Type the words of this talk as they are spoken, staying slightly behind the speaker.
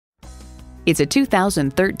It's a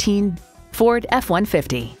 2013 Ford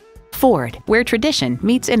F-150. Ford, where tradition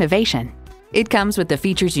meets innovation. It comes with the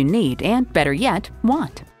features you need and, better yet,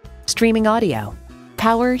 want. Streaming audio,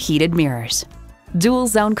 power heated mirrors, dual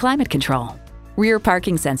zone climate control, rear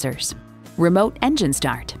parking sensors, remote engine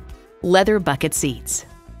start, leather bucket seats,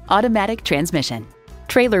 automatic transmission,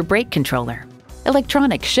 trailer brake controller,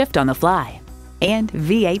 electronic shift on the fly, and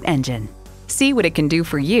V8 engine. See what it can do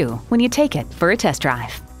for you when you take it for a test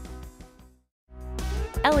drive.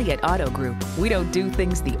 Elliott Auto Group. We don't do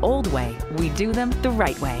things the old way, we do them the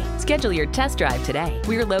right way. Schedule your test drive today.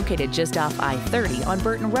 We're located just off I-30 on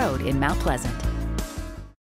Burton Road in Mount Pleasant.